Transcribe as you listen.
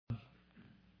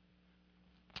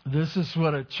This is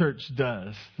what a church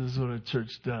does. This is what a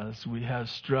church does. We have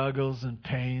struggles and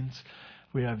pains.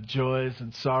 We have joys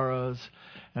and sorrows.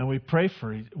 And we pray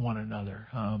for one another.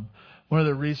 One of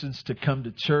the reasons to come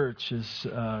to church is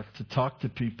to talk to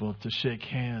people, to shake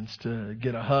hands, to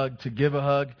get a hug, to give a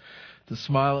hug, to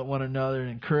smile at one another,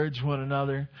 and encourage one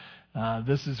another.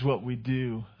 This is what we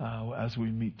do as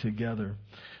we meet together.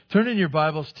 Turn in your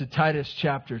Bibles to Titus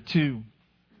chapter 2.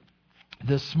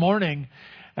 This morning,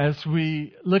 as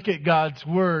we look at God's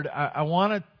Word, I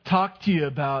want to talk to you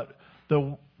about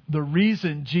the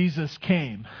reason Jesus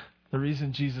came. The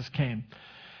reason Jesus came.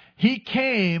 He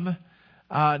came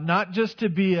not just to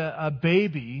be a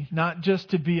baby, not just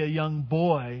to be a young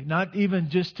boy, not even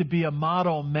just to be a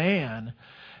model man,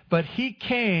 but He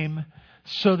came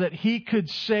so that He could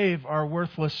save our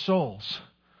worthless souls.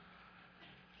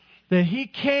 That He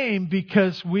came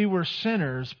because we were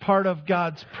sinners. Part of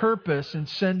God's purpose in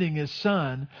sending His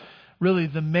Son, really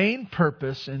the main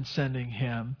purpose in sending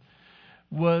Him,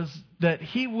 was that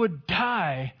He would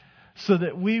die so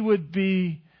that we would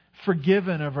be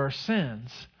forgiven of our sins.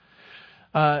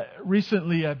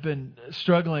 Recently, I've been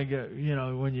struggling.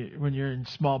 When you're in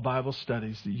small Bible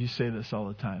studies, you say this all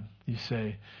the time.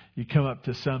 You come up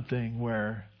to something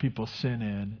where people sin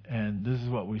in, and this is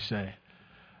what we say.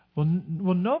 Well,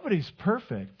 nobody's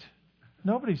perfect.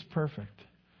 Nobody's perfect.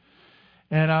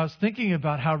 And I was thinking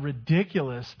about how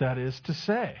ridiculous that is to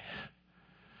say.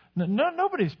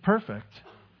 Nobody's perfect.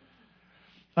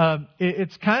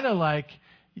 It's kind of like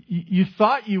you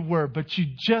thought you were, but you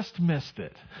just missed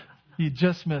it. You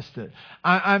just missed it.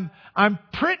 I'm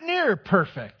pretty near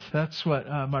perfect. That's what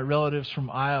my relatives from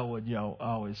Iowa would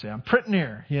always say. I'm pretty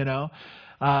near,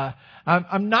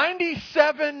 I'm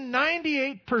 97,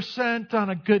 98% on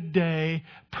a good day,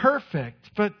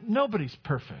 perfect, but nobody's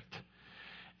perfect.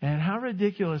 And how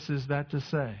ridiculous is that to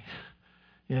say?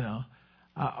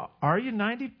 Are you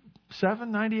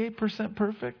 97, 98%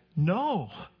 perfect? No.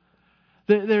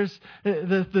 There's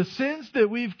the sins that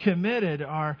we've committed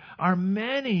are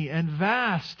many and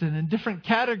vast and in different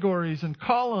categories and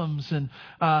columns and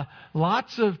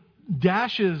lots of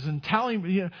dashes and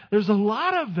tally. There's a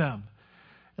lot of them.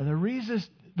 And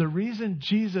the reason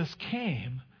Jesus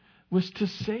came was to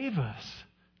save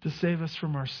us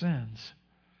from our sins.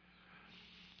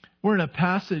 We're in a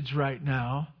passage right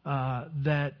now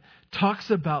that talks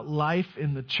about life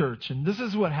in the church. And this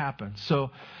is what happens.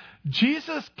 So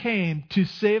Jesus came to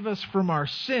save us from our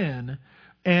sin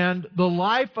and the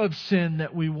life of sin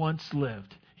that we once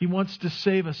lived. He wants to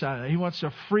save us out of that. He wants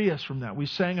to free us from that. We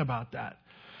sang about that.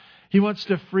 He wants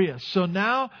to free us. So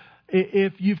now,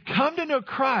 if you've come to know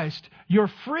Christ,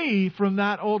 you're free from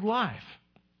that old life.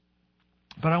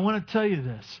 But I want to tell you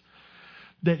this,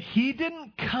 that He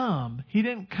didn't come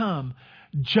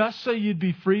just so you'd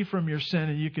be free from your sin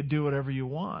and you could do whatever you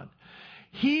want.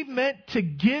 He meant to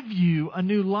give you a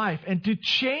new life and to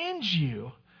change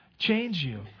you.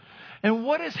 And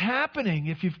what is happening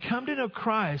if you've come to know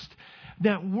Christ,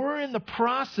 that we're in the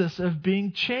process of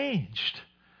being changed.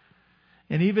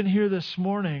 And even here this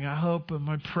morning, I hope, and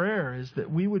my prayer is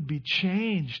that we would be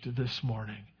changed this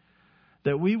morning.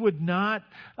 That we would not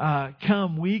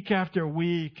come week after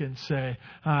week and say,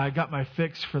 I got my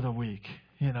fix for the week,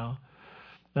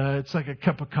 It's like a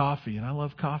cup of coffee, and I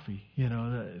love coffee.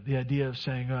 The idea of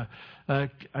saying,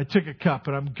 I took a cup,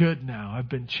 but I'm good now. I've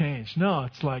been changed. No,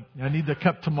 it's like, I need the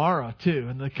cup tomorrow, too,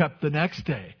 and the cup the next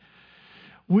day.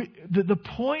 The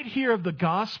point here of the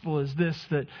gospel is this,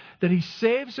 that He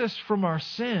saves us from our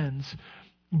sins,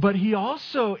 but He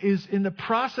also is in the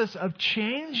process of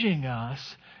changing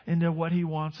us into what He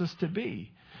wants us to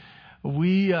be.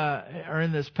 We are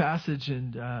in this passage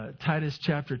in Titus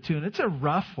chapter 2, and it's a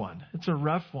rough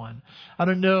one. I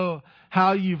don't know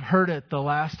how you've heard it the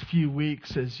last few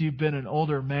weeks as you've been an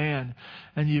older man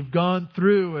and you've gone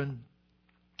through, and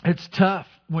it's tough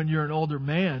when you're an older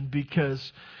man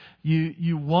because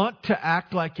you want to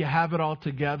act like you have it all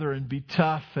together and be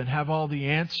tough and have all the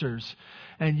answers.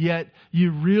 And yet you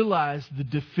realize the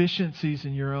deficiencies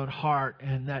in your own heart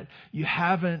and that you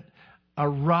haven't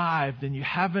arrived and you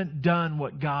haven't done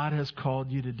what God has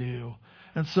called you to do.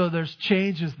 And so there's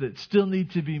changes that still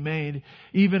need to be made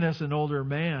even as an older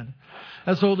man.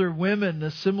 As older women,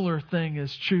 the similar thing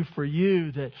is true for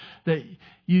you, that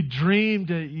you dreamed,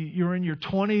 you were in your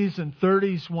 20s and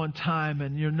 30s one time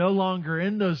and you're no longer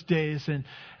in those days,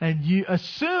 and you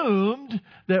assumed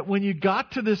that when you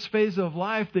got to this phase of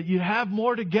life that you'd have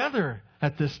more together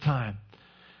at this time.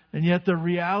 And yet the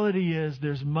reality is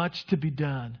there's much to be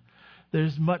done.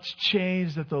 There's much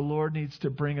change that the Lord needs to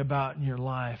bring about in your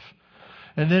life.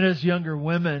 And then as younger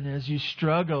women, as you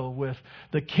struggle with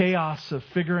the chaos of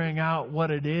figuring out what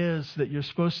it is that you're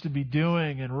supposed to be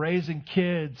doing and raising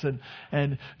kids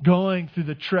and going through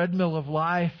the treadmill of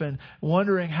life and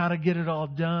wondering how to get it all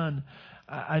done,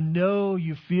 I know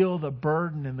you feel the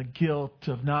burden and the guilt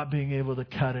of not being able to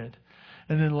cut it.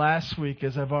 And then last week,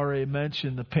 as I've already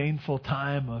mentioned, the painful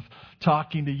time of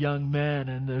talking to young men,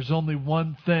 and there's only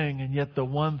one thing, and yet the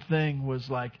one thing was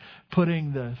like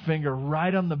putting the finger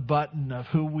right on the button of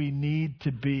who we need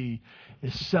to be,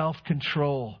 is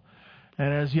self-control.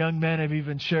 And as young men have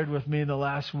even shared with me in the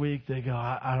last week, they go,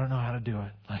 I don't know how to do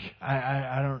it. Like,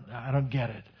 I don't get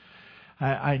it.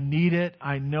 I need it.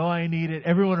 I know I need it.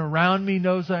 Everyone around me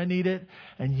knows I need it.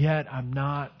 And yet I'm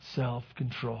not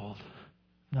self-controlled.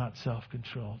 Not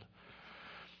self-controlled.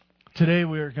 Today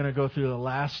we are going to go through the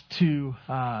last two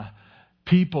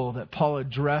people that Paul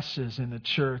addresses in the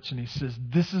church. And he says,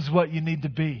 this is what you need to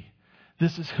be.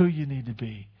 This is who you need to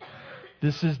be.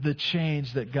 This is the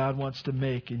change that God wants to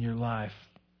make in your life.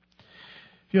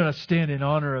 If you want to stand in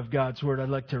honor of God's Word, I'd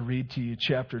like to read to you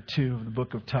chapter 2 of the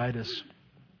book of Titus.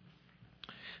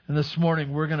 And this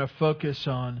morning we're going to focus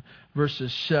on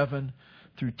verses 7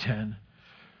 through 10.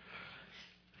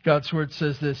 God's Word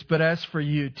says this, "But as for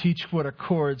you, teach what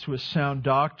accords with sound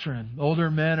doctrine.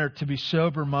 Older men are to be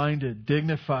sober-minded,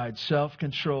 dignified,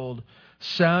 self-controlled,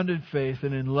 sound in faith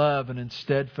and in love and in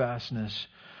steadfastness.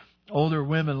 Older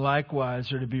women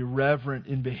likewise are to be reverent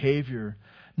in behavior,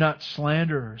 not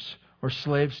slanderers or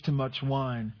slaves to much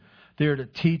wine. They are to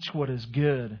teach what is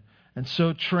good, and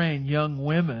so train young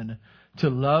women to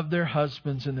love their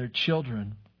husbands and their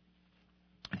children,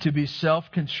 to be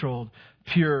self-controlled,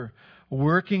 pure,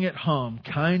 working at home,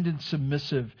 kind and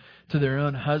submissive to their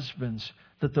own husbands,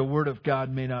 that the word of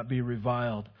God may not be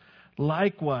reviled.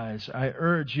 Likewise, I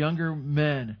urge younger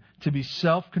men to be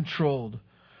self-controlled.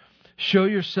 Show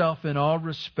yourself in all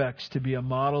respects to be a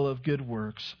model of good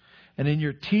works, and in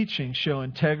your teaching show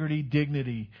integrity,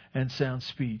 dignity, and sound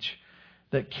speech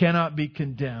that cannot be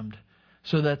condemned,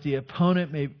 so that an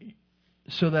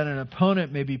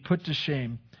opponent may be put to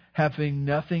shame, having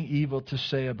nothing evil to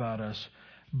say about us.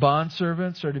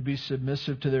 Bondservants are to be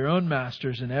submissive to their own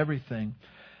masters in everything.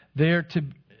 They are to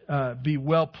be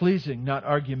well-pleasing, not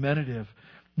argumentative,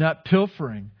 not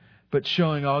pilfering, but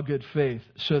showing all good faith,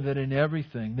 so that in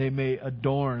everything they may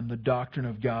adorn the doctrine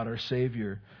of God our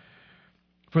Savior.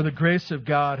 For the grace of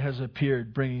God has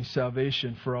appeared, bringing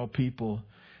salvation for all people,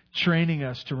 training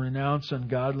us to renounce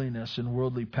ungodliness and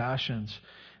worldly passions,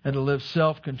 and to live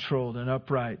self-controlled and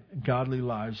upright, godly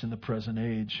lives in the present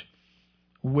age,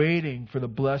 waiting for the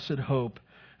blessed hope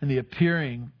and the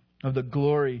appearing of the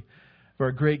glory of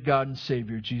our great God and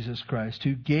Savior, Jesus Christ,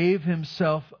 who gave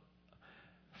Himself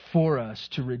for us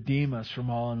to redeem us from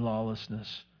all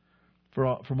lawlessness,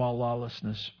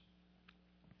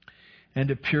 and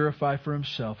to purify for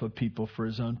Himself a people for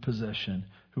His own possession,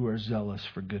 who are zealous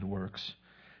for good works.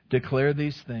 Declare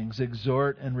these things,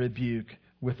 exhort and rebuke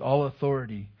with all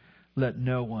authority. Let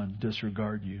no one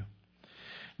disregard you."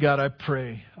 God, I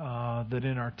pray that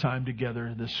in our time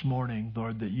together this morning,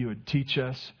 Lord, that You would teach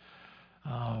us.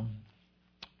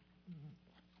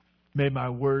 May my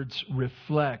words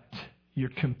reflect Your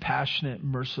compassionate,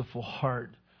 merciful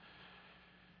heart.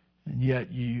 And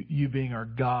yet, you being our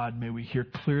God, may we hear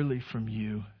clearly from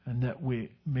You, and that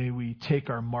may we take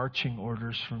our marching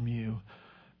orders from You,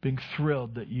 being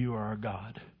thrilled that You are our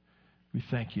God. We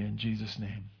thank You in Jesus'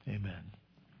 name. Amen.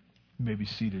 You may be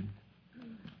seated.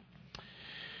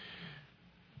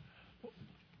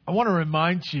 I want to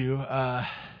remind you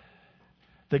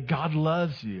that God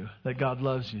loves you,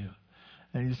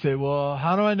 And you say, well,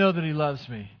 how do I know that He loves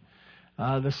me?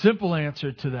 The simple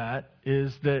answer to that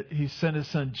is that He sent His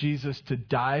Son Jesus to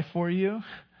die for you.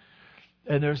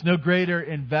 And there's no greater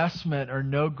investment or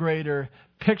no greater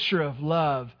picture of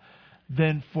love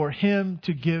than for Him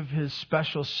to give His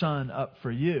special Son up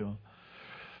for you.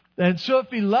 And so if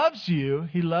He loves you,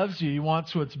 He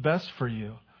wants what's best for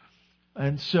you.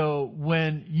 And so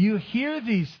when you hear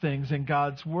these things in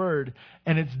God's Word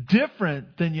and it's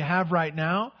different than you have right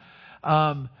now,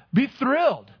 be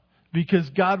thrilled, because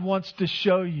God wants to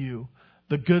show you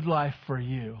the good life for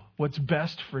you, what's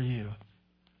best for you.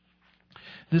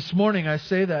 This morning I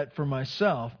say that for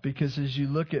myself, because as you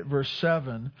look at verse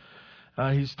 7,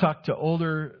 He's talked to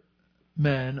older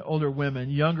men, older women,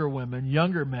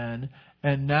 younger men,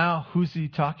 and now who's He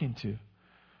talking to?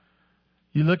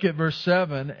 You look at verse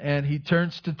 7, and he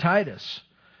turns to Titus.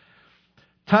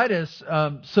 Titus,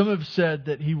 some have said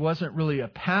that he wasn't really a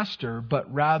pastor,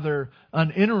 but rather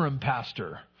an interim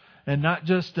pastor. And not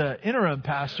just an interim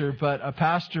pastor, but a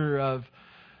pastor of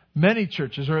many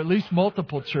churches, or at least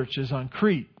multiple churches on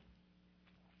Crete.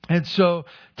 And so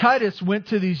Titus went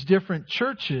to these different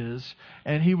churches,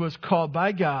 and he was called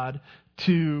by God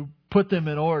to put them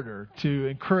in order, to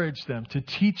encourage them, to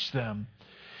teach them.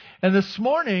 And this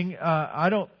morning, I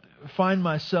don't find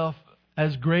myself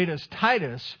as great as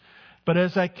Titus, but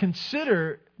as I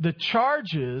consider the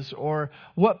charges or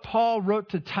what Paul wrote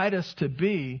to Titus to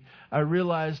be, I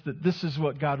realize that this is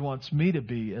what God wants me to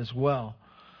be as well.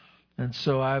 And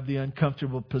so I have the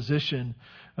uncomfortable position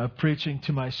of preaching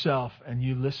to myself and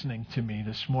you listening to me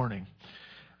this morning.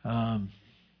 Talk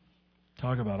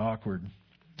about awkward.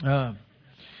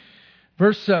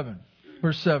 Verse 7.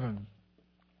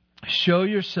 Show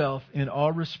yourself in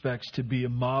all respects to be a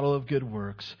model of good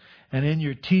works, and in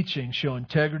your teaching show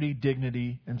integrity,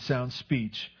 dignity, and sound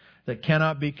speech that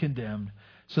cannot be condemned,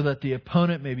 so that the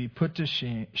opponent may be put to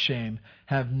shame,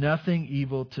 having nothing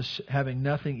evil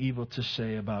to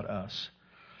say about us.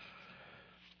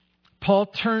 Paul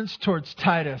turns towards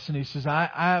Titus and he says, I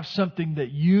have something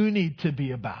that you need to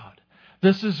be about.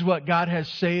 This is what God has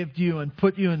saved you and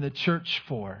put you in the church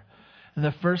for. And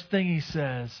the first thing he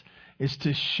says is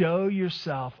to show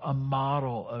yourself a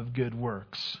model of good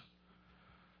works.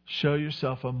 Show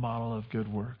yourself a model of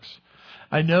good works.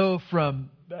 I know from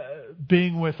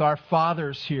being with our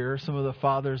fathers here, some of the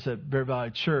fathers at Bear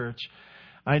Valley Church,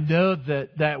 I know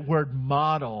that word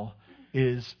model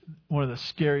is one of the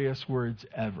scariest words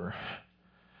ever.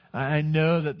 I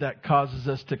know that causes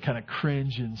us to kind of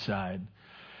cringe inside.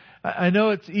 I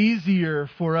know it's easier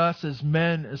for us as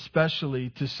men especially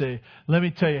to say, let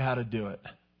me tell you how to do it.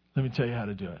 Let me tell you how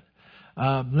to do it.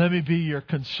 Let me be your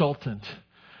consultant.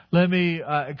 Let me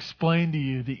explain to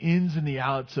you the ins and the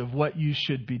outs of what you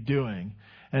should be doing.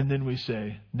 And then we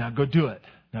say, now go do it.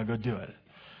 Now go do it.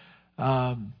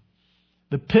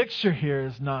 The picture here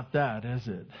is not that, is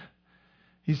it?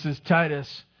 He says,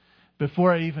 Titus,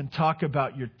 before I even talk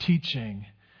about your teaching,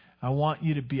 I want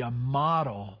you to be a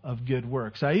model of good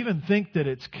works. I even think that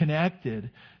it's connected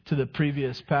to the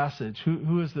previous passage.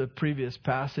 Who is the previous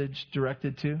passage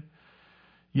directed to?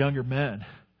 Younger men.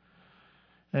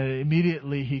 And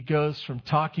immediately he goes from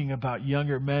talking about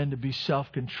younger men to be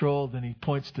self-controlled, and he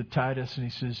points to Titus and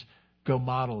he says, go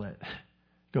model it.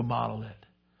 Go model it.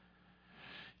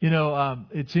 You know,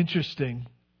 it's interesting.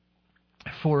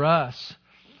 For us,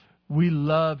 we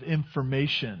love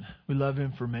information. We love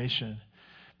information.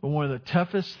 But one of the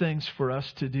toughest things for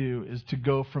us to do is to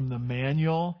go from the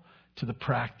manual to the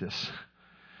practice,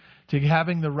 to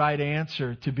having the right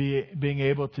answer, to being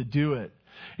able to do it.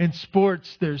 In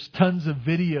sports, there's tons of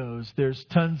videos, there's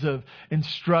tons of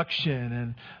instruction,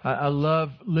 and I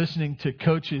love listening to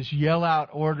coaches yell out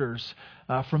orders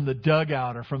from the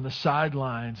dugout or from the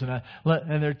sidelines, and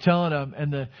they're telling them,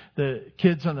 and the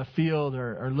kids on the field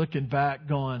are looking back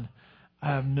going, I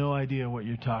have no idea what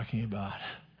you're talking about.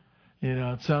 You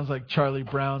know, it sounds like Charlie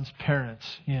Brown's parents,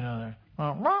 they're,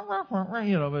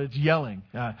 but it's yelling.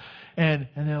 And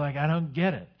they're like, I don't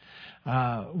get it.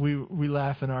 We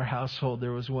laugh in our household.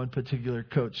 There was one particular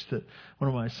coach that one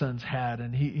of my sons had,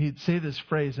 and he'd say this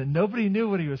phrase, and nobody knew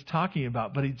what he was talking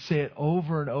about, but he'd say it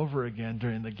over and over again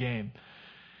during the game.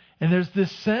 And there's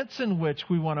this sense in which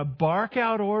we want to bark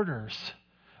out orders.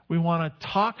 We want to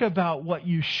talk about what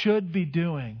you should be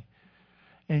doing.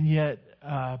 And yet,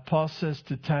 Paul says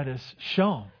to Titus,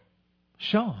 show him.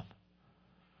 Show him.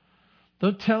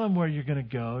 Don't tell him where you're going to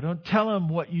go. Don't tell him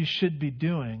what you should be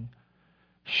doing.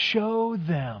 Show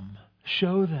them.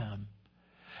 Show them.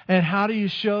 And how do you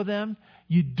show them?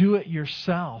 You do it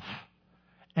yourself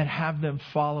and have them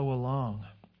follow along.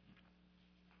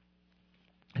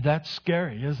 That's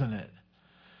scary, isn't it?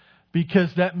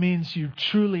 Because that means you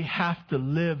truly have to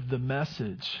live the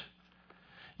message.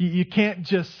 You can't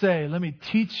just say, let me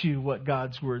teach you what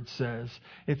God's Word says.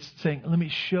 It's saying, let me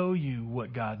show you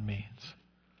what God means.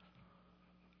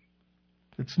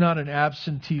 It's not an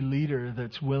absentee leader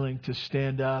that's willing to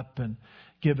stand up and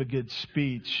give a good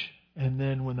speech. And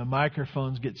then when the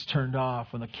microphone gets turned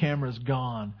off, when the camera's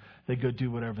gone, they go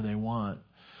do whatever they want.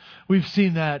 We've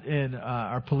seen that in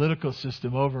our political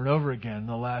system over and over again in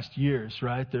the last years,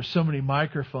 right? There's so many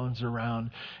microphones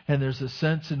around, and there's a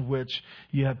sense in which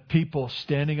you have people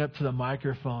standing up to the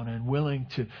microphone and willing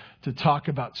to talk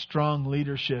about strong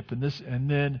leadership, and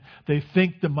then they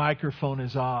think the microphone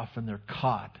is off, and they're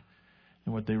caught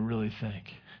in what they really think.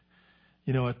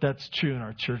 You know what? That's true in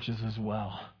our churches as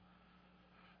well.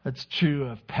 That's true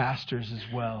of pastors as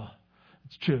well.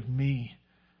 It's true of me.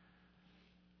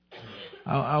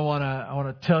 I want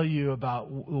to tell you about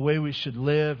the way we should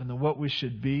live and what we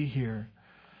should be here.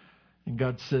 And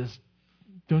God says,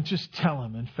 don't just tell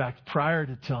them. In fact, prior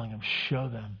to telling them, show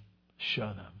them.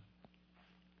 Show them.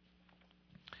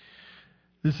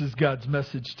 This is God's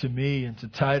message to me and to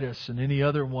Titus and any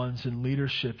other ones in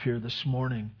leadership here this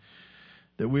morning,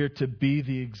 that we are to be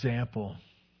the example.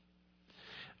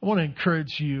 I want to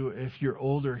encourage you, if you're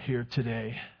older here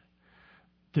today,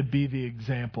 to be the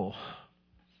example.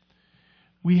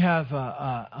 We have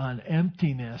an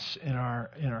emptiness in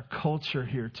our culture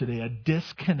here today, a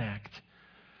disconnect.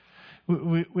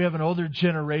 We have an older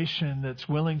generation that's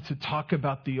willing to talk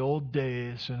about the old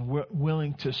days and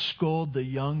willing to scold the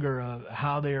younger of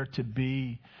how they are to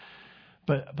be.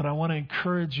 But I want to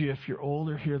encourage you, if you're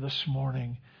older here this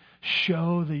morning,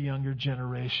 show the younger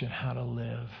generation how to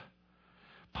live.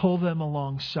 Pull them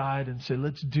alongside and say,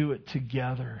 let's do it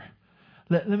together.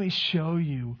 Let me show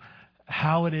you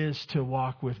how it is to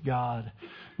walk with God.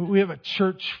 We have a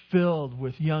church filled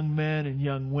with young men and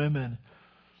young women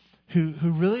who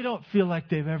really don't feel like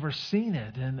they've ever seen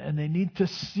it. And they need to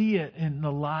see it in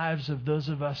the lives of those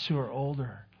of us who are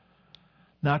older.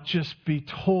 Not just be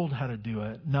told how to do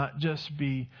it. Not just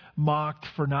be mocked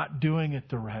for not doing it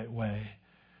the right way.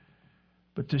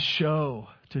 But to show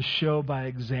by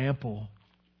example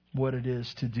what it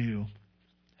is to do.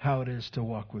 How it is to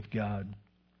walk with God.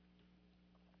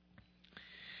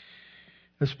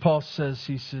 As Paul says,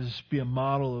 he says, be a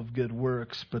model of good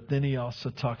works. But then he also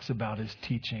talks about his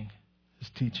teaching.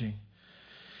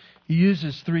 He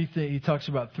uses three things. He talks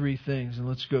about three things, and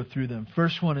let's go through them.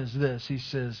 First one is this. He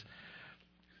says,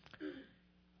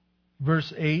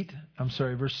 verse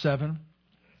 7,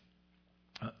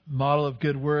 model of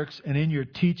good works, and in your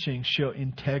teaching show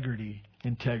integrity.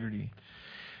 Integrity.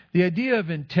 The idea of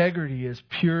integrity is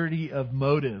purity of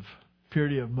motive.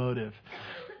 Purity of motive.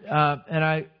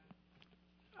 And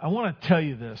I want to tell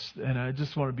you this, and I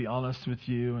just want to be honest with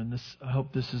you, and I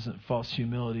hope this isn't false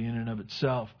humility in and of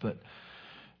itself, but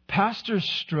pastors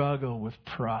struggle with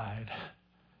pride.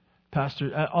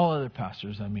 All other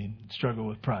pastors, struggle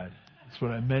with pride. That's what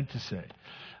I meant to say.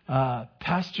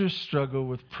 Pastors struggle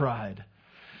with pride.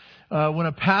 When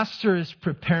a pastor is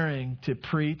preparing to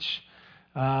preach,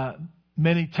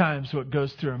 many times what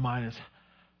goes through our mind is,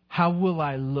 how will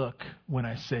I look when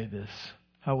I say this?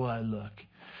 How will I look?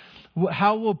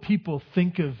 How will people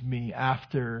think of me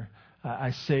after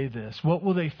I say this? What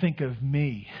will they think of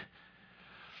me?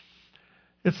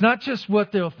 It's not just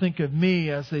what they'll think of me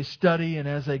as they study and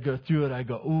as they go through it. I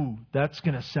go, ooh, that's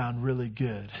going to sound really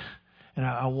good. And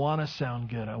I want to sound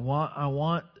good. I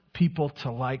want people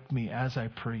to like me as I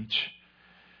preach.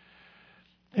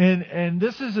 And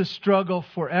this is a struggle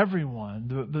for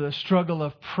everyone, the struggle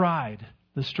of pride.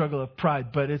 The struggle of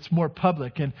pride, but it's more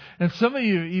public. And some of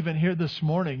you even here this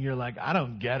morning, you're like, I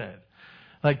don't get it.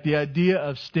 Like the idea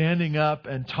of standing up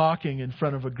and talking in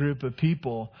front of a group of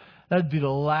people, that'd be the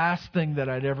last thing that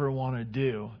I'd ever want to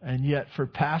do. And yet for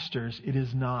pastors, it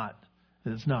is not.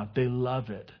 It is not. They love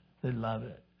it. They love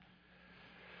it.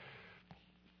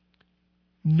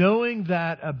 Knowing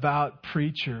that about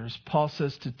preachers, Paul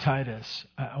says to Titus,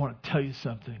 I want to tell you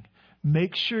something.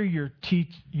 Make sure your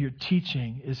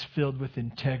teaching is filled with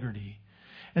integrity.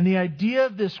 And the idea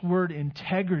of this word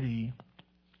integrity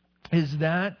is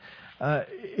that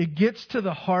it gets to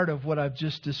the heart of what I've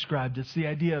just described. It's the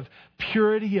idea of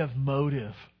purity of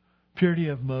motive. Purity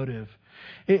of motive.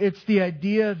 It's the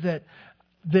idea that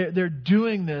they're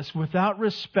doing this without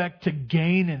respect to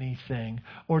gain anything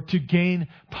or to gain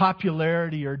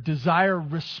popularity or desire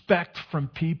respect from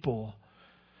people.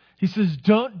 He says,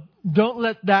 don't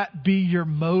let that be your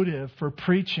motive for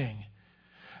preaching.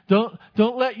 Don't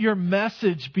let your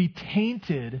message be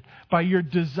tainted by your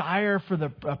desire for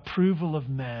the approval of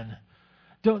men.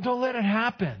 Don't let it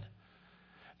happen.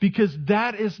 Because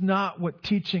that is not what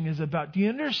teaching is about. Do you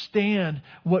understand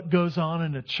what goes on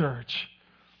in a church?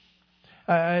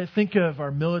 I think of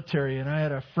our military, and I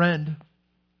had a friend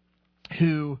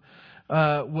who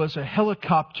was a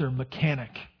helicopter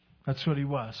mechanic. That's what he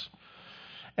was.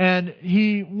 And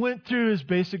he went through his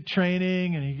basic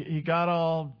training, and he got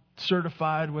all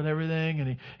certified with everything,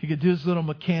 and he could do his little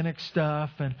mechanic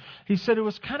stuff. And he said it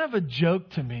was kind of a joke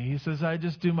to me. He says, I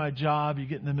just do my job. You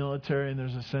get in the military, and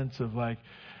there's a sense of like,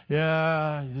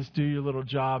 yeah, you just do your little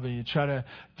job, and you try to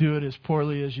do it as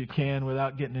poorly as you can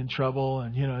without getting in trouble.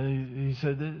 And, he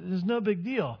said, there's no big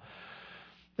deal.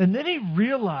 And then he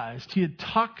realized he had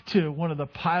talked to one of the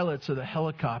pilots of the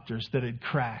helicopters that had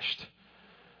crashed.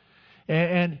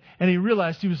 And he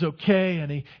realized he was okay,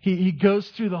 and he goes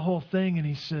through the whole thing, and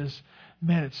he says,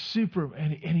 man, it's super.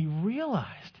 And he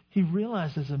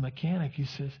realized as a mechanic, he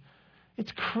says,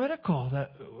 it's critical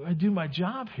that I do my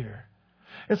job here.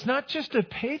 It's not just a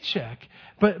paycheck,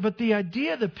 but the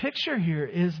idea, the picture here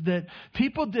is that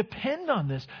people depend on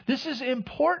this. This is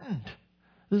important.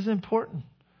 This is important.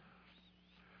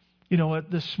 You know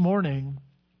what? This morning,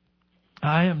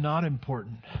 I am not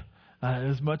important.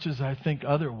 As much as I think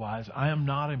otherwise, I am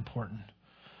not important.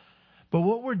 But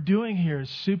what we're doing here is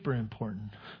super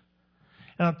important.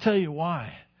 And I'll tell you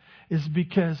why. It's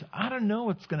because I don't know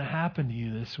what's going to happen to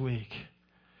you this week.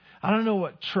 I don't know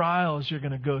what trials you're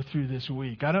going to go through this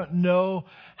week. I don't know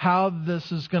how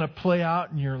this is going to play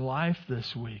out in your life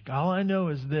this week. All I know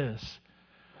is this,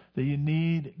 that you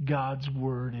need God's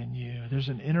Word in you. There's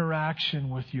an interaction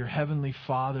with your Heavenly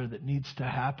Father that needs to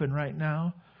happen right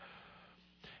now.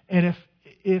 And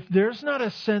if there's not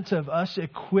a sense of us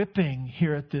equipping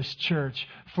here at this church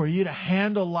for you to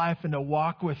handle life and to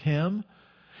walk with Him,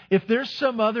 if there's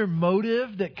some other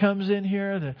motive that comes in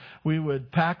here, that we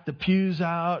would pack the pews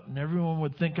out and everyone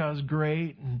would think I was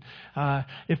great, and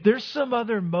if there's some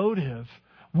other motive,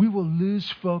 we will lose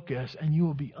focus and you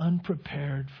will be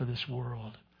unprepared for this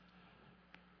world.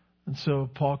 And so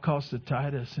Paul calls to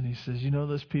Titus and he says, you know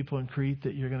those people in Crete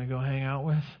that you're going to go hang out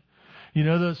with? You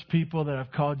know those people that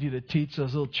I've called you to teach,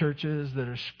 those little churches that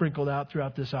are sprinkled out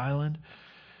throughout this island?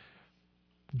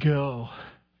 Go,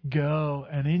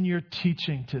 and in your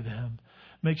teaching to them,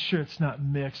 make sure it's not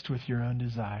mixed with your own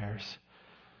desires.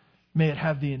 May it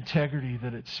have the integrity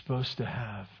that it's supposed to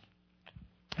have.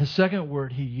 The second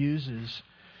word he uses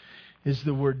is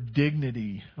the word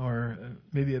dignity, or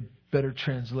maybe a better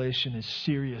translation is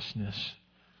seriousness.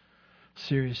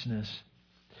 Seriousness.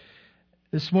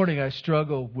 This morning I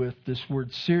struggle with this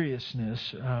word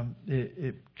seriousness.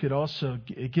 It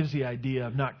gives the idea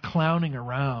of not clowning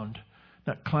around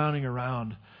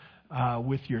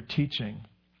with your teaching.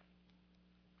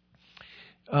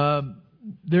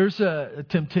 There's a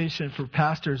temptation for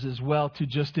pastors as well to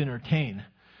just entertain.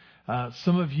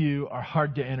 Some of you are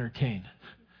hard to entertain.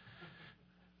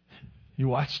 You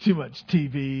watch too much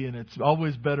TV, and it's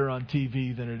always better on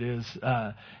TV than it is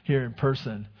here in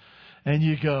person. And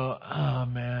you go, oh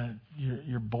man,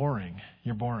 you're boring.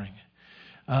 You're boring.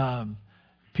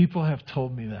 People have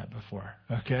told me that before.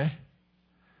 Okay.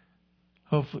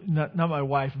 Hopefully, not my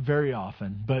wife very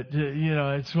often, but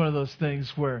it's one of those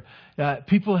things where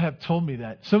people have told me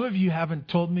that. Some of you haven't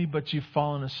told me, but you've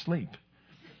fallen asleep,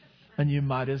 and you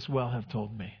might as well have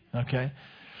told me. Okay.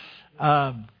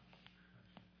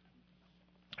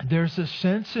 There's a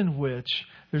sense in which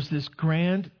there's this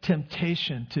grand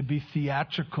temptation to be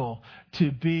theatrical,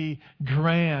 to be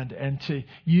grand, and to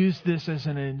use this as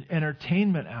an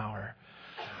entertainment hour,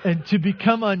 and to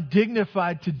become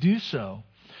undignified to do so,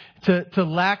 to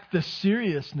lack the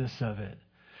seriousness of it.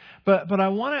 But I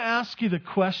want to ask you the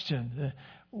question,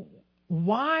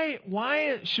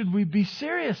 why should we be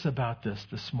serious about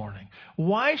this morning?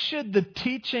 Why should the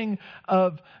teaching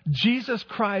of Jesus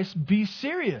Christ be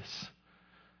serious?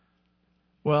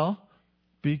 Well,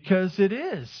 because it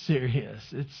is serious.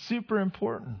 It's super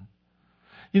important.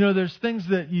 There's things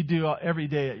that you do every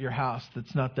day at your house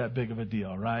that's not that big of a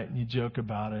deal, right? And you joke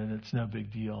about it and it's no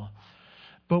big deal.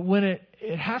 But when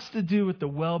it has to do with the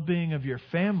well-being of your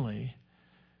family,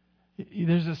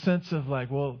 there's a sense of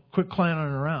like, well, quit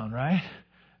clowning around, right?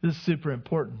 This is super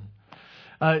important.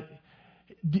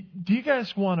 Do you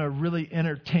guys want a really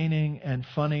entertaining and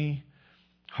funny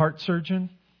heart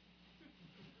surgeon?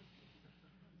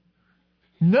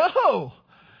 No!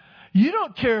 You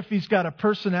don't care if he's got a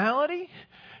personality.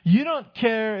 You don't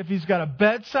care if he's got a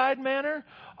bedside manner.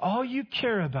 All you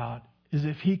care about is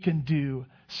if he can do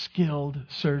skilled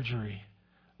surgery.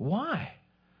 Why?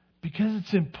 Because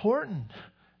it's important.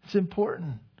 It's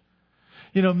important.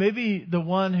 Maybe the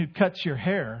one who cuts your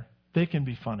hair, they can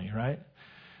be funny, right?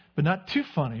 But not too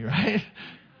funny, right?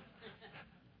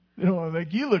 They don't want to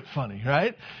make you look funny,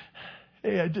 right?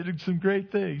 Hey, I did some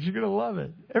great things. You're going to love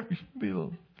it. Be a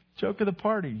little joke of the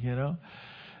party,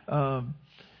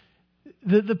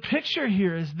 The picture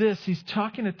here is this. He's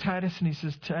talking to Titus and he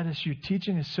says, Titus, your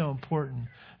teaching is so important.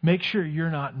 Make sure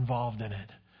you're not involved in it.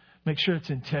 Make sure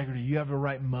it's integrity. You have the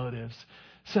right motives.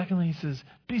 Secondly, he says,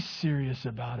 be serious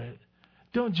about it.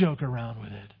 Don't joke around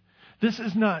with it. This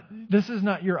is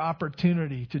not your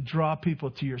opportunity to draw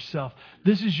people to yourself.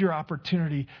 This is your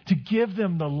opportunity to give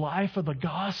them the life of the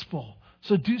gospel.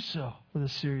 So do so with a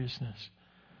seriousness.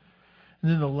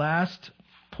 And then the last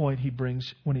point he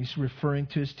brings when he's referring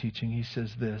to his teaching, he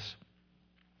says this,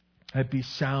 I'd be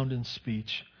sound in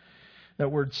speech.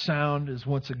 That word sound is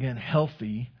once again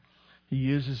healthy. He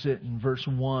uses it in verse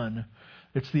 1.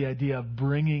 It's the idea of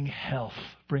bringing health.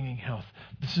 Bringing health.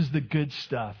 This is the good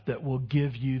stuff that will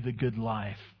give you the good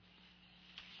life.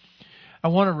 I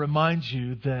want to remind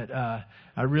you that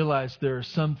I realize there are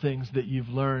some things that you've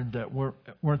learned that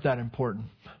weren't that important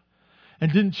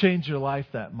and didn't change your life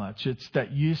that much. It's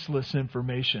that useless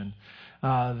information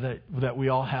that we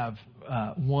all have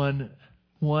one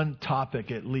one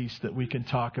topic at least that we can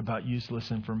talk about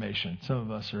useless information. Some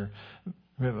of us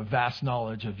we have a vast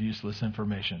knowledge of useless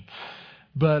information.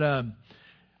 But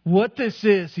what this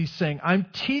is, he's saying, I'm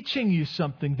teaching you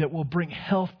something that will bring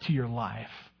health to your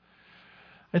life.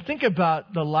 I think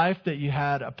about the life that you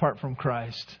had apart from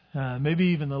Christ, maybe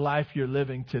even the life you're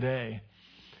living today.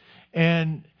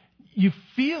 And you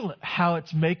feel how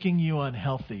it's making you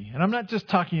unhealthy. And I'm not just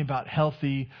talking about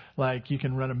healthy like you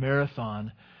can run a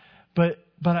marathon, but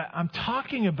I'm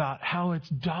talking about how it's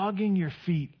dogging your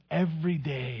feet every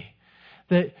day.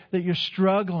 That you're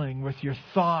struggling with your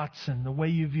thoughts and the way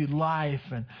you view life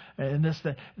and this,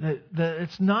 that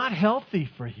it's not healthy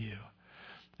for you.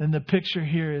 And the picture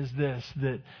here is this,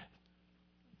 that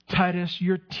Titus,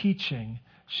 your teaching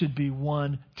should be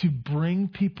one to bring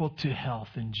people to health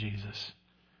in Jesus.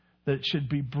 That it should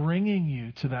be bringing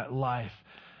you to that life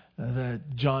that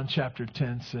John chapter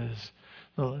 10 says.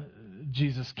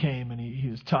 Jesus came and he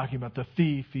was talking about the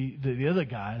thief, the other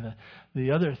guy, the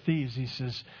other thieves. He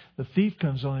says, the thief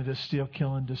comes only to steal,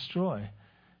 kill, and destroy.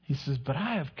 He says, but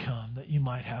I have come that you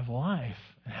might have life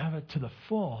and have it to the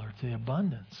full or to the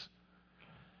abundance.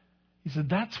 He said,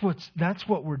 that's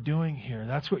what we're doing here.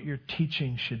 That's what your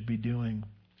teaching should be doing.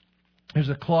 There's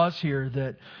a clause here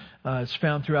that is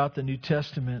found throughout the New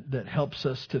Testament that helps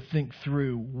us to think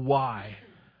through why.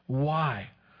 Why?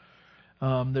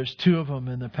 There's two of them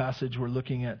in the passage we're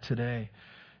looking at today.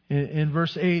 In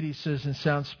verse 8, he says, in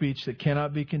sound speech that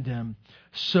cannot be condemned,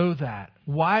 so that.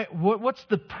 Why? What's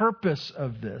the purpose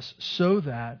of this? So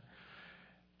that,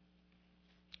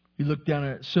 you look down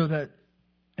at it, so that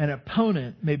an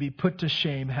opponent may be put to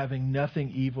shame, having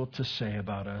nothing evil to say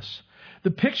about us.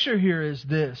 The picture here is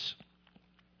this.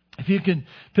 If you can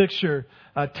picture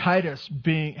Titus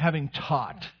having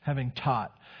taught,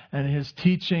 and his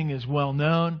teaching is well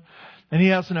known, and he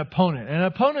has an opponent. And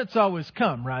opponents always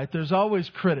come, right? There's always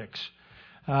critics.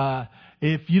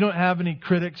 If you don't have any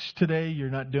critics today, you're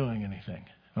not doing anything,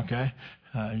 okay?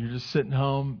 You're just sitting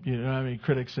home, you don't have any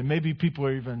critics, and maybe people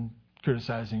are even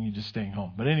criticizing you just staying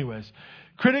home. But anyways,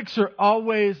 critics are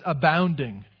always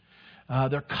abounding.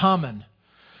 They're common.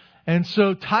 And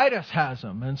so Titus has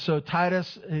them. And so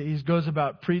Titus, he goes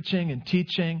about preaching and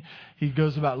teaching. He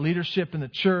goes about leadership in the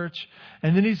church.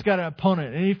 And then he's got an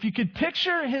opponent. And if you could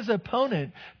picture his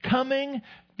opponent coming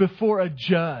before a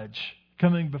judge.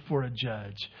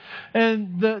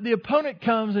 And the opponent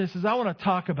comes and he says, I want to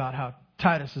talk about how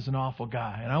Titus is an awful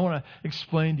guy. And I want to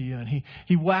explain to you. And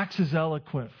he waxes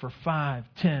eloquent for 5,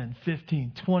 10,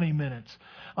 15, 20 minutes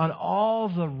on all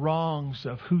the wrongs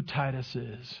of who Titus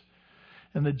is.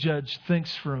 And the judge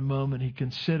thinks for a moment. He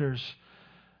considers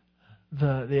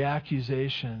the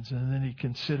accusations. And then he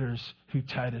considers who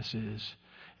Titus is.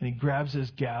 And he grabs his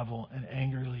gavel and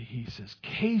angrily he says,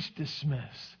 case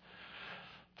dismissed.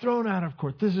 Thrown out of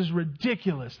court. This is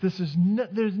ridiculous. There's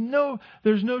no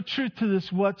truth to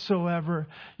this whatsoever.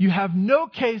 You have no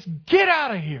case. Get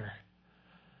out of here.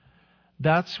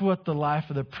 That's what the life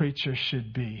of the preacher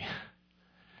should be.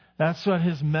 That's what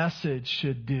his message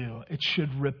should do. It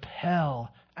should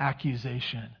repel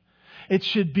accusation. It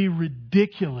should be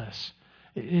ridiculous.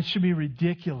 It should be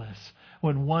ridiculous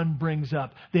when one brings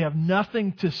up. They have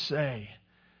nothing to say.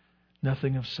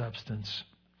 Nothing of substance.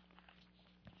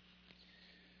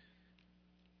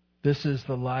 This is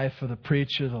the life of the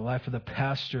preacher, the life of the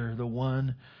pastor, the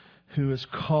one who is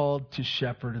called to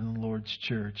shepherd in the Lord's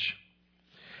church.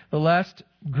 The last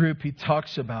group he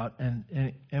talks about,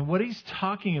 and what he's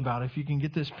talking about, if you can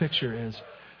get this picture, is,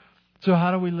 so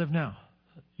how do we live now?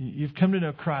 You've come to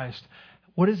know Christ.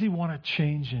 What does he want to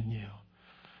change in you?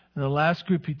 And the last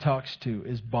group he talks to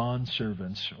is bond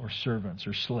servants or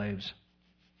slaves.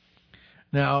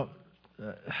 Now,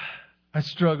 I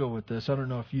struggle with this. I don't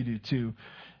know if you do too.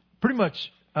 Pretty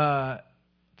much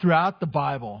throughout the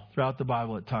Bible,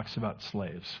 it talks about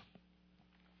slaves.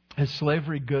 Is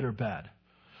slavery good or bad?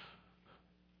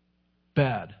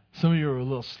 Bad. Some of you are a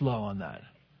little slow on that.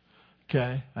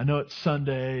 Okay, I know it's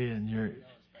Sunday and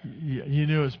you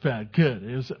knew it was bad. Good.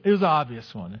 It was an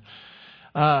obvious one.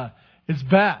 It's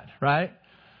bad, right?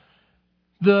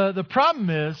 The problem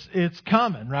is it's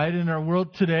common, right? In our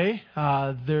world today,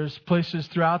 there's places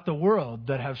throughout the world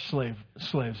that have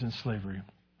slaves in slavery.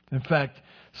 In fact,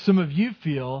 some of you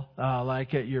feel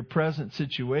like at your present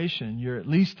situation, you're at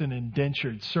least an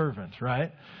indentured servant,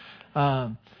 right?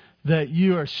 That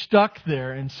you are stuck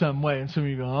there in some way. And some of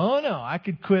you go, oh no, I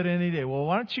could quit any day. Well,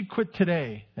 why don't you quit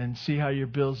today and see how your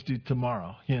bills do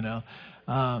tomorrow, you know?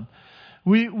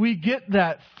 We get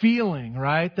that feeling,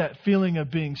 right? That feeling of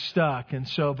being stuck. And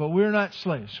so, but we're not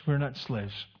slaves. We're not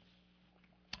slaves.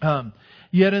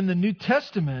 Yet in the New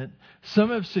Testament,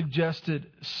 some have suggested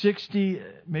 60,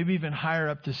 maybe even higher,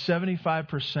 up to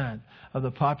 75% of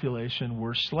the population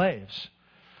were slaves.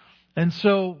 And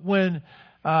so when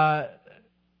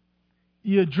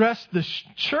you address the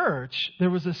church, there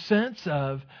was a sense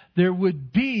of there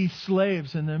would be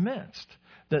slaves in their midst,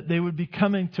 that they would be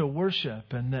coming to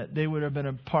worship and that they would have been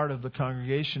a part of the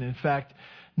congregation. In fact,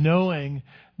 knowing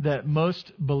that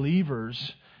most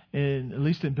believers, at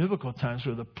least in biblical times,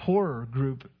 were the poorer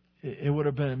group, it would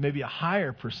have been maybe a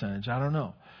higher percentage. I don't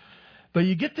know. But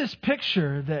you get this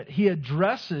picture that he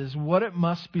addresses what it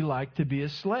must be like to be a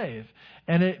slave.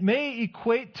 And it may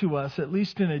equate to us, at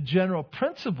least in a general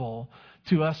principle,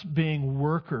 to us being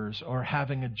workers or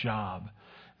having a job.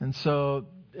 And so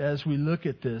as we look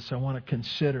at this, I want to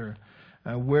consider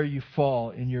where you fall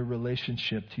in your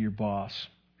relationship to your boss.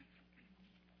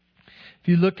 If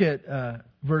you look at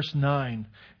verse 9,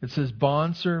 it says,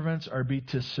 bondservants are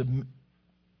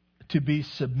to be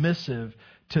submissive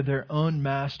to their own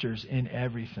masters in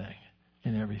everything.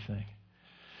 In everything.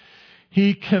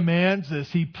 He commands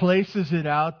this. He places it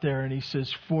out there and he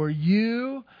says, for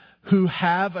you who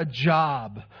have a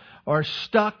job or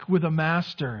stuck with a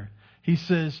master, he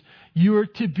says, you are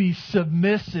to be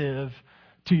submissive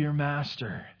to your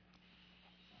master.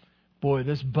 Boy,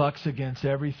 this bucks against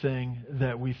everything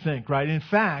that we think, right? In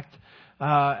fact,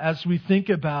 as we think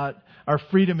about our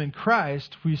freedom in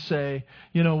Christ, we say,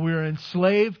 we're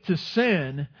enslaved to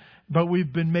sin, but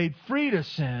we've been made free to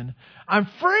sin. I'm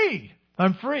free.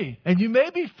 I'm free. And you may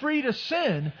be free to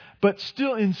sin, but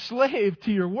still enslaved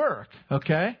to your work,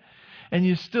 okay? And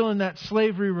you're still in that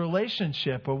slavery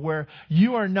relationship of where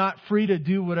you are not free to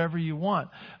do whatever you want.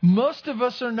 Most of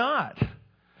us are not.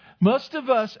 Most of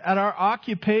us at our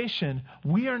occupation,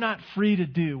 we are not free to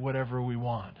do whatever we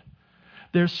want.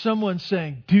 There's someone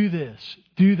saying, do this,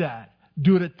 do that,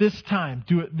 do it at this time,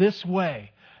 do it this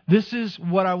way. This is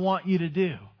what I want you to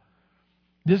do.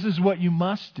 This is what you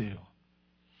must do.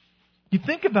 You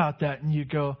think about that and you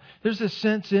go, there's a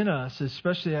sense in us,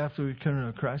 especially after we come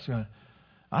to Christ, going,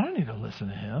 I don't need to listen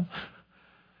to him.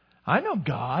 I know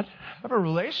God. I have a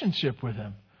relationship with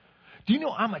him. Do you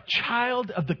know I'm a child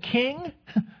of the King?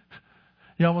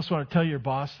 You almost want to tell your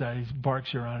boss that. He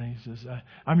barks you around and he says,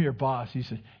 I'm your boss. He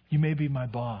says, you may be my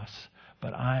boss,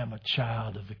 but I am a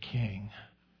child of the King.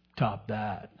 Top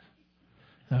that.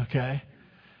 Okay?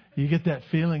 You get that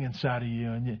feeling inside of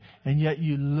you. And yet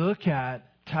you look at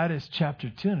Titus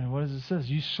chapter 2, and what does it say?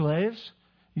 You slaves,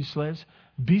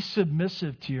 be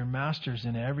submissive to your masters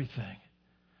in everything.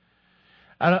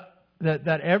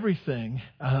 That everything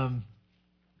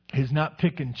is not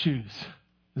pick and choose.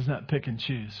 Is not pick and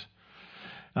choose.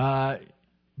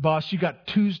 Boss, you got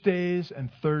Tuesdays and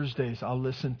Thursdays. I'll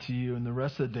listen to you, and the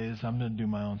rest of the days I'm going to do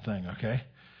my own thing, okay?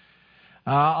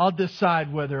 I'll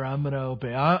decide whether I'm going to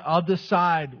obey. I'll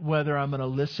decide whether I'm going to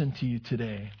listen to you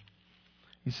today.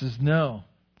 He says, no,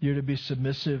 you're to be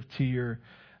submissive to your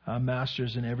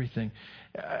masters in everything.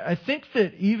 I think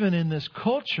that even in this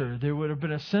culture, there would have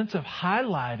been a sense of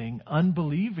highlighting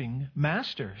unbelieving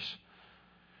masters.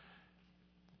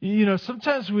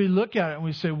 Sometimes we look at it and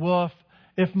we say, well,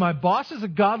 if my boss is a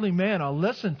godly man, I'll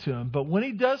listen to him. But when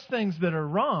he does things that are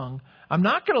wrong, I'm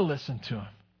not going to listen to him.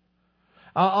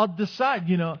 I'll decide,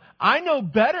 I know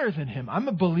better than him. I'm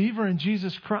a believer in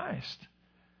Jesus Christ.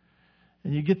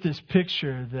 And you get this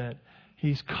picture that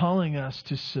he's calling us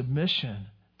to submission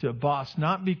to a boss,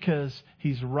 not because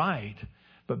he's right,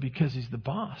 but because he's the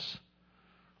boss.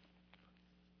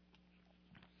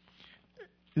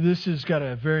 This has got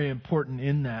a very important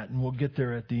in that, and we'll get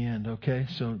there at the end, okay?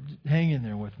 So hang in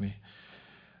there with me.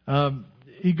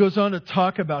 He goes on to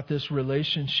talk about this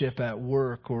relationship at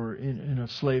work or in a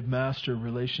slave-master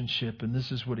relationship, and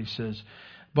this is what he says.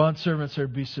 Bondservants are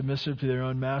to be submissive to their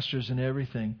own masters in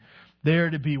everything. They are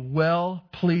to be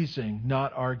well-pleasing,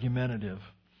 not argumentative.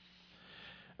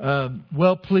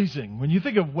 Well-pleasing. When you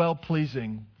think of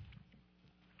well-pleasing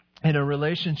in a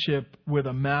relationship with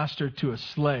a master to a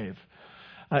slave,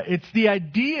 it's the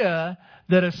idea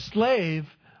that a slave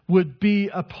would be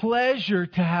a pleasure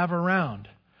to have around.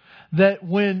 That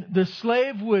when the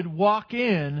slave would walk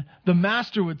in, the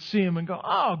master would see him and go,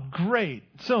 oh, great,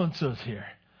 so-and-so's here.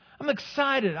 I'm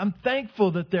excited. I'm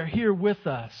thankful that they're here with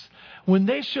us. When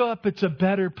they show up, it's a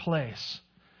better place.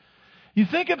 You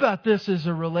think about this as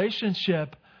a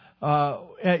relationship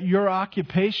at your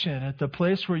occupation, at the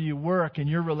place where you work, and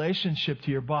your relationship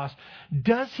to your boss.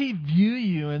 Does he view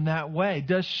you in that way?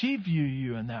 Does she view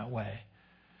you in that way?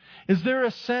 Is there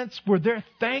a sense where they're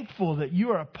thankful that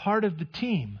you are a part of the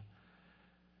team?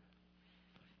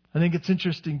 I think it's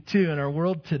interesting, too, in our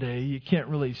world today, you can't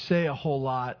really say a whole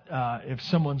lot if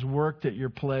someone's worked at your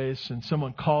place and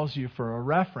someone calls you for a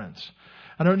reference.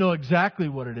 I don't know exactly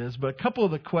what it is, but a couple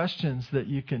of the questions that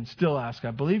you can still ask,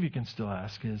 I believe you can still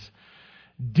ask, is,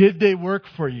 did they work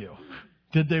for you?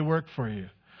 Did they work for you?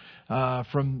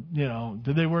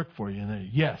 Did they work for you? And then,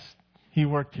 yes, he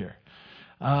worked here.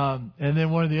 And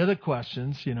then one of the other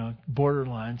questions,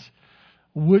 borderlines,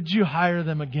 would you hire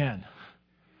them again?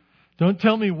 Don't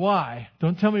tell me why,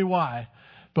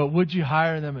 but would you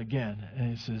hire them again?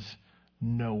 And he says,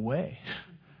 no way.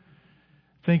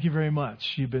 Thank you very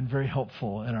much. You've been very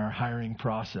helpful in our hiring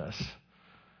process.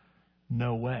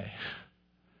 No way.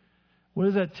 What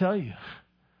does that tell you?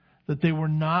 That they were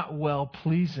not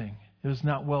well-pleasing. It was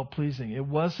not well-pleasing. It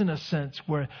wasn't a sense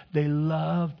where they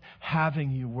loved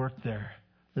having you work there.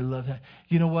 They loved that.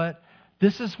 You know what?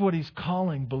 This is what he's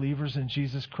calling believers in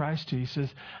Jesus Christ to. He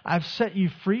says, I've set you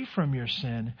free from your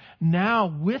sin. Now,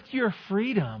 with your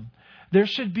freedom, there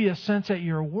should be a sense at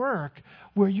your work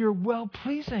where you're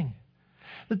well-pleasing.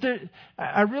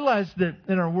 I realize that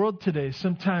in our world today,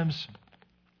 sometimes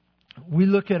we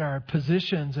look at our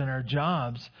positions and our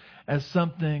jobs as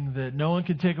something that no one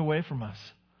can take away from us.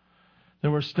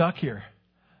 That we're stuck here.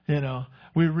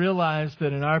 We realize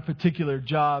that in our particular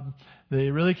job, they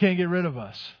really can't get rid of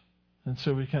us. And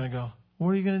so we kind of go, what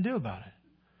are you going to do about it?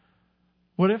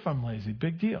 What if I'm lazy?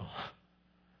 Big deal.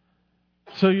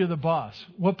 So you're the boss.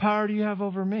 What power do you have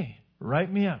over me?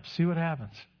 Write me up. See what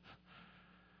happens.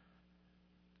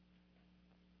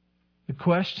 The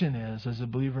question is, as a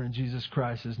believer in Jesus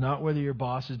Christ, is not whether your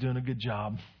boss is doing a good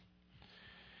job.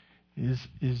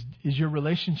 Is your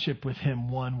relationship with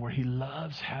him one where he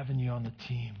loves having you on the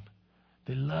team?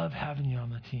 They love having you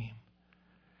on the team.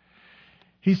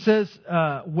 He says,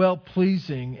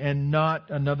 well-pleasing and not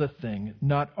another thing,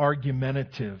 not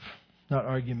argumentative. Not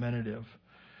argumentative.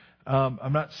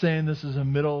 I'm not saying this is a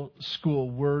middle school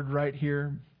word right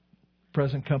here.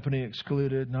 Present company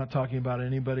excluded. Not talking about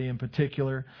anybody in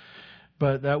particular.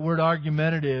 But that word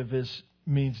argumentative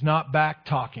means not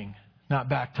back-talking. Not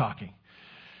back-talking.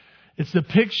 It's the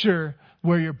picture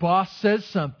where your boss says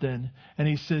something and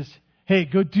he says, hey,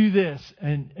 go do this.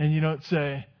 And you don't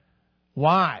say,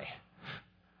 why?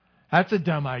 That's a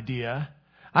dumb idea.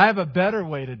 I have a better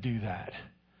way to do that.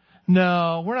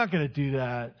 No, we're not going to do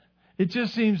that. It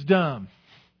just seems dumb.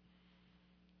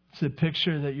 It's a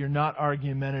picture that you're not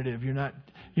argumentative. You're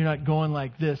not going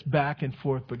like this back and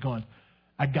forth, but going,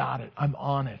 I got it. I'm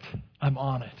on it. I'm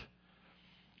on it.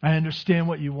 I understand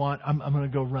what you want. I'm going to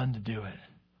go run to do it.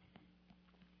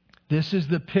 This is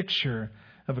the picture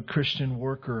of a Christian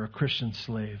worker, a Christian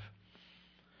slave.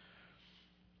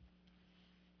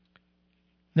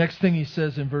 Next thing he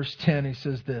says in verse 10, he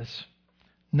says this,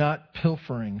 not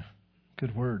pilfering.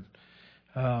 Good word.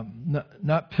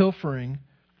 Not pilfering,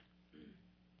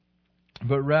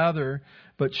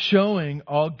 but showing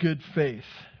all good faith.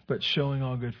 But showing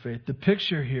all good faith. The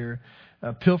picture here,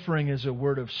 pilfering is a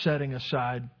word of setting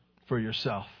aside for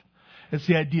yourself. It's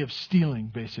the idea of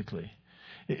stealing, basically.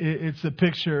 It's the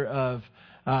picture of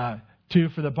 2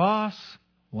 for the boss,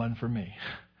 1 for me.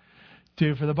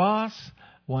 2 for the boss,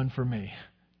 1 for me.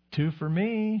 2 for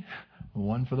me,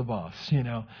 1 for the boss.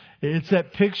 It's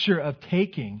that picture of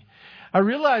taking. I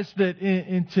realize that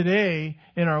in today,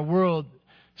 in our world,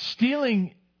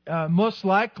 stealing most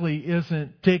likely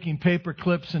isn't taking paper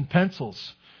clips and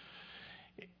pencils.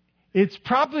 It's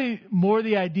probably more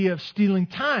the idea of stealing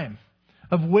time,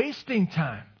 of wasting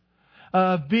time,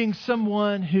 of being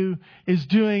someone who is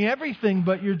doing everything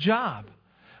but your job.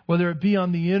 Whether it be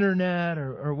on the internet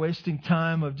or wasting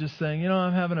time of just saying,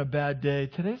 I'm having a bad day.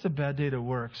 Today's a bad day to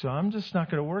work, so I'm just not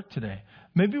going to work today.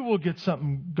 Maybe we'll get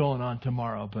something going on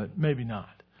tomorrow, but maybe not.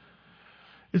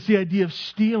 It's the idea of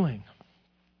stealing.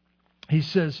 He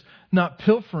says, not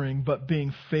pilfering, but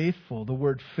being faithful. The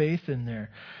word faith in there.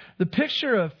 The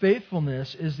picture of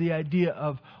faithfulness is the idea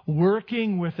of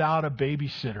working without a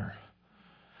babysitter.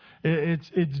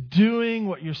 It's doing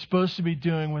what you're supposed to be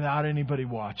doing without anybody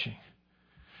watching.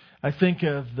 I think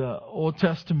of the Old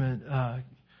Testament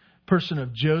person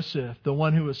of Joseph, the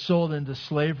one who was sold into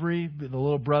slavery, the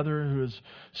little brother whose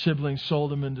siblings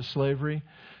sold him into slavery.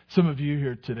 Some of you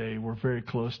here today were very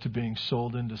close to being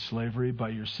sold into slavery by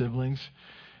your siblings,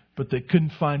 but they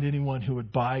couldn't find anyone who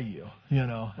would buy you,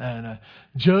 And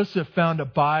Joseph found a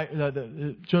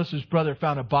buyer. Joseph's brother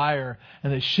found a buyer,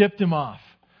 and they shipped him off.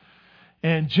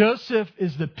 And Joseph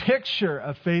is the picture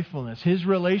of faithfulness. His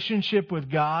relationship with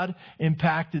God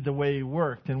impacted the way he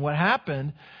worked. And what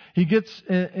happened, he gets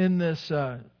in this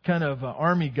kind of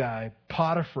army guy,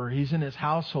 Potiphar. He's in his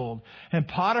household. And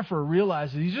Potiphar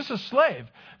realizes, he's just a slave,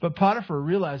 but Potiphar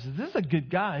realizes this is a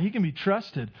good guy. He can be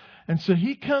trusted. And so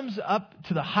he comes up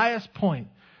to the highest point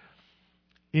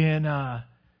in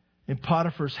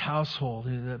Potiphar's household.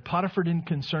 Potiphar didn't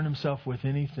concern himself with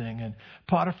anything. And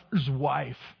Potiphar's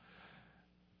wife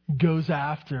goes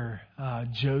after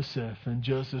Joseph, and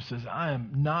Joseph says, I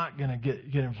am not going to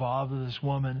get involved with this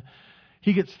woman.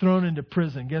 He gets thrown into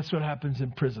prison. Guess what happens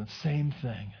in prison? Same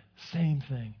thing.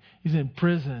 He's in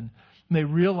prison, and they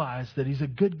realize that he's a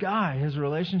good guy. His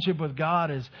relationship with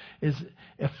God is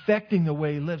affecting the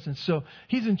way he lives. And so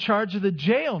he's in charge of the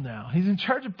jail now. He's in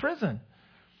charge of prison.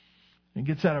 He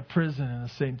gets out of prison, and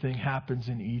the same thing happens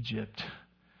in Egypt.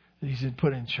 He's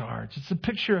put in charge. It's a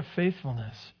picture of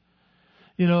faithfulness.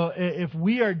 You know, if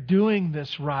we are doing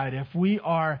this right, if we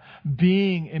are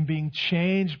being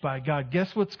changed by God,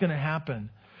 guess what's going to happen?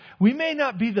 We may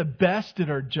not be the best at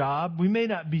our job. We may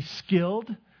not be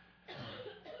skilled,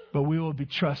 but we will be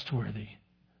trustworthy.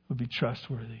 We'll be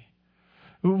trustworthy.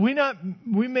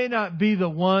 We may not be the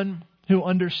one who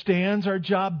understands our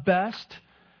job best,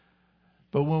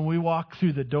 but when we walk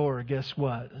through the door, guess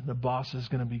what? The boss is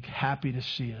going to be happy to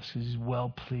see us because he's well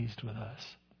pleased with us.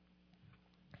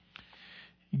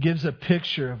 He gives a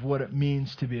picture of what it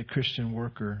means to be a Christian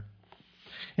worker.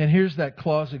 And here's that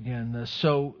clause again, the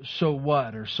so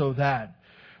what or so that.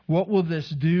 What will this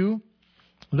do?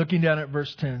 Looking down at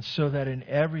verse 10, so that in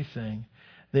everything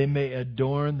they may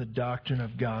adorn the doctrine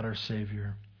of God our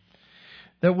Savior.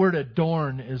 That word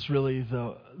adorn is really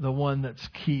the one that's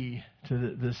key to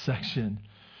this section.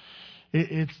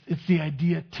 It's the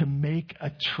idea to make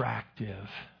attractive.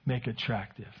 Make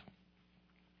attractive.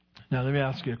 Now let me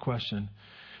ask you a question.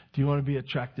 Do you want to be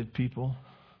attractive people?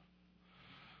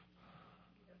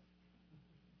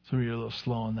 So you're a little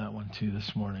slow on that one too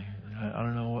this morning. I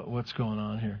don't know what's going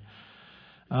on here.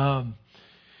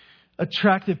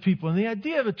 Attractive people. And the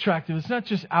idea of attractive, it's not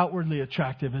just outwardly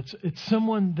attractive. It's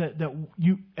someone that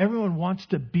everyone wants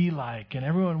to be like and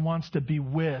everyone wants to be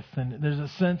with. And there's a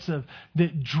sense of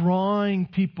that drawing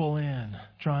people in.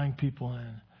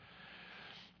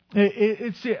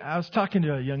 I was talking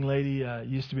to a young lady,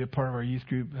 used to be a part of our youth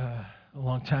group a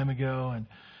long time ago, and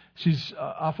she's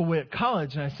off away at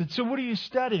college. And I said, "So what are you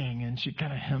studying?" And she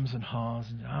kind of hems and haws.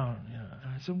 And I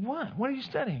said, "What? What are you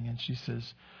studying?" And she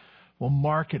says, "Well,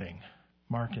 marketing."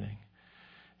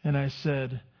 And I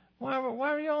said, "Why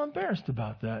are you all embarrassed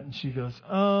about that?" And she goes,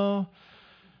 "Oh,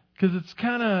 because it's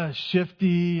kind of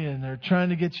shifty and they're trying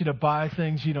to get you to buy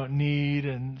things you don't need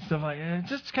and stuff like that. And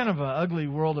it's just kind of an ugly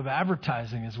world of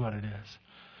advertising is what it is."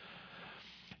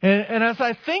 And as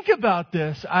I think about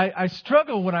this, I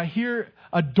struggle when I hear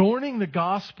adorning the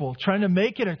gospel, trying to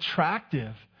make it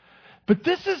attractive. But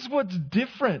this is what's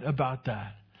different about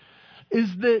that,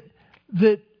 is that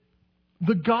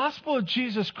the gospel of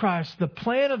Jesus Christ, the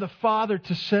plan of the Father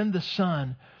to send the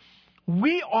Son,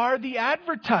 we are the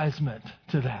advertisement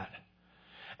to that.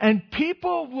 And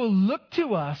people will look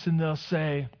to us and they'll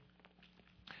say,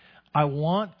 I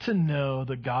want to know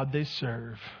the God they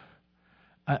serve.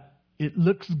 It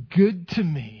looks good to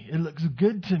me. It looks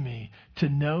good to me to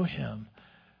know Him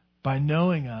by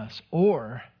knowing us.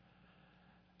 Or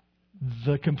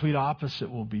the complete opposite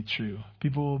will be true.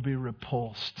 People will be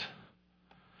repulsed.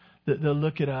 They'll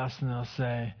look at us and they'll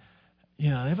say, they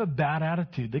have a bad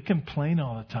attitude. They complain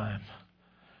all the time.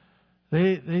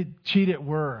 They cheat at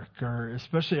work, or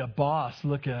especially a boss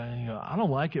look at it and go, I don't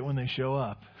like it when they show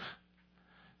up.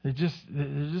 They're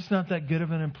just not that good of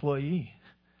an employee.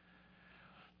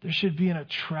 There should be an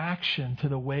attraction to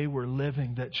the way we're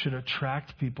living that should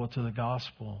attract people to the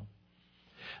gospel.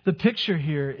 The picture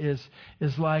here is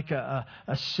like a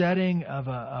setting of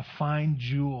a fine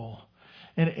jewel.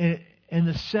 And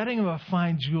the setting of a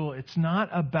fine jewel, it's not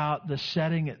about the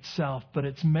setting itself, but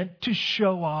it's meant to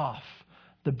show off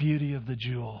the beauty of the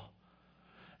jewel.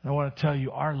 And I want to tell you,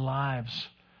 our lives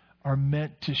are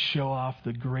meant to show off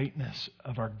the greatness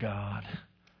of our God.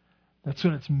 That's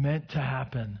what it's meant to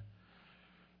happen.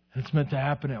 It's meant to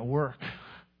happen at work. It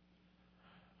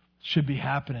should be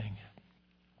happening.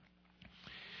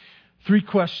 3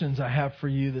 questions I have for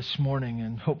you this morning,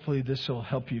 and hopefully this will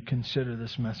help you consider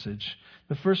this message.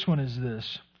 The first one is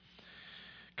this: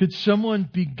 could someone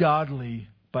be godly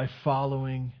by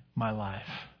following my life?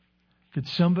 Could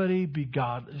somebody be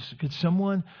godly? Could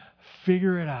someone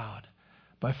figure it out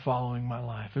by following my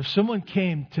life? If someone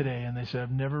came today and they said,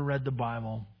 I've never read the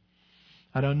Bible,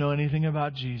 I don't know anything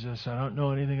about Jesus. I don't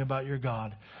know anything about your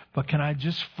God. But can I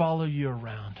just follow you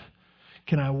around?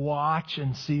 Can I watch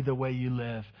and see the way you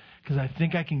live? Because I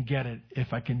think I can get it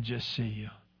if I can just see you.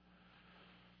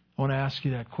 I want to ask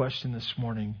you that question this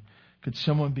morning. Could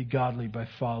someone be godly by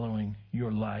following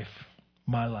your life,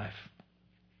 my life?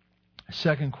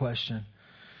 Second question.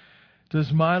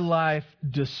 Does my life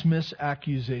dismiss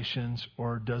accusations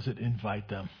or does it invite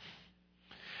them?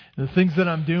 The things that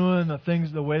I'm doing,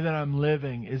 the way that I'm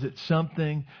living, is it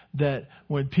something that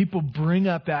when people bring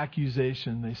up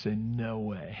accusation, they say, no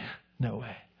way, no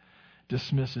way,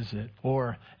 dismisses it?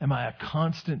 Or am I a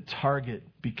constant target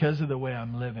because of the way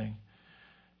I'm living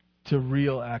to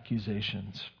real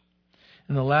accusations?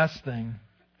 And the last thing,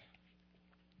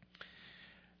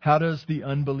 how does the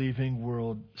unbelieving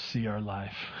world see our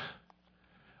life?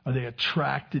 Are they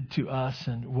attracted to us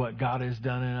and what God has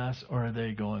done in us, or are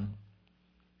they going,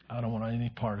 I don't want any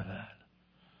part of that?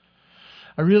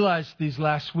 I realize these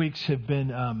last weeks have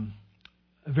been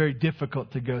very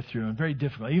difficult to go through and very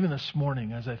difficult. Even this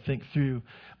morning, as I think through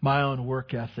my own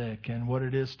work ethic and what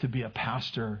it is to be a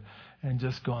pastor and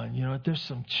just going, you know what, there's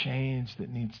some change that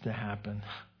needs to happen.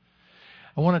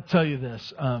 I want to tell you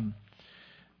this.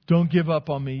 Don't give up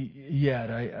on me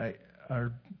yet. I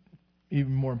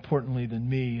even more importantly than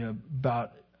me,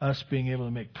 about us being able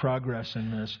to make progress in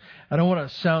this. I don't want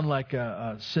to sound like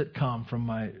a sitcom from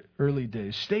my early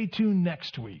days. Stay tuned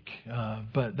next week.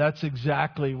 But that's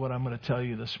exactly what I'm going to tell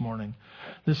you this morning.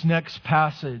 This next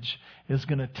passage is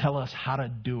going to tell us how to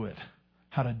do it.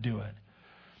 How to do it.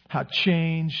 How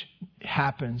change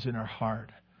happens in our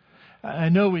heart. I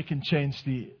know we can change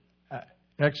the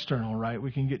external, right?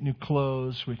 We can get new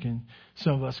clothes.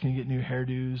 Some of us can get new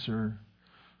hairdos or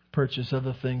purchase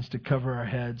other things to cover our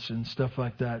heads and stuff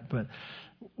like that. But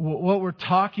what we're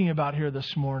talking about here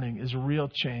this morning is real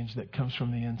change that comes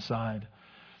from the inside.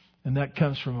 And that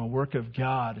comes from a work of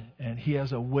God. And He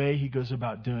has a way He goes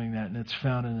about doing that. And it's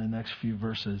found in the next few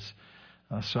verses.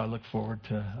 So I look forward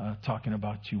to talking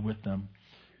about you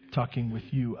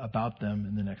about them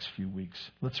in the next few weeks.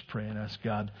 Let's pray and ask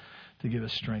God to give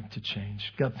us strength to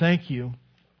change. God, thank you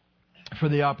for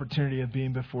the opportunity of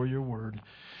being before your word.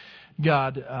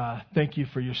 God, thank you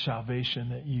for your salvation,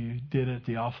 that you did at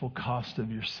the awful cost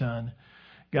of your Son.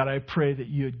 God, I pray that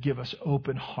you would give us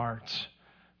open hearts,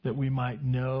 that we might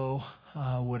know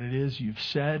what it is you've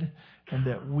said, and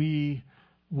that we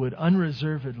would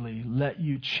unreservedly let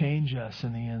you change us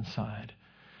in the inside.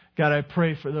 God, I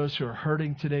pray for those who are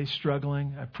hurting today,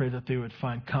 struggling. I pray that they would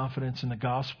find confidence in the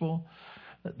gospel,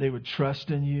 that they would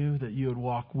trust in you, that you would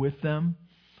walk with them,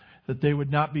 that they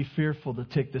would not be fearful to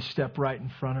take the step right in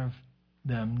front of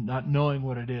them, not knowing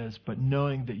what it is, but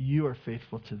knowing that you are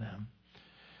faithful to them.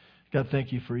 God,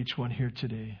 thank you for each one here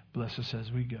today. Bless us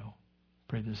as we go.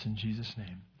 Pray this in Jesus'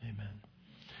 name. Amen.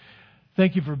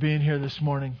 Thank you for being here this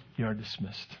morning. You are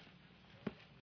dismissed.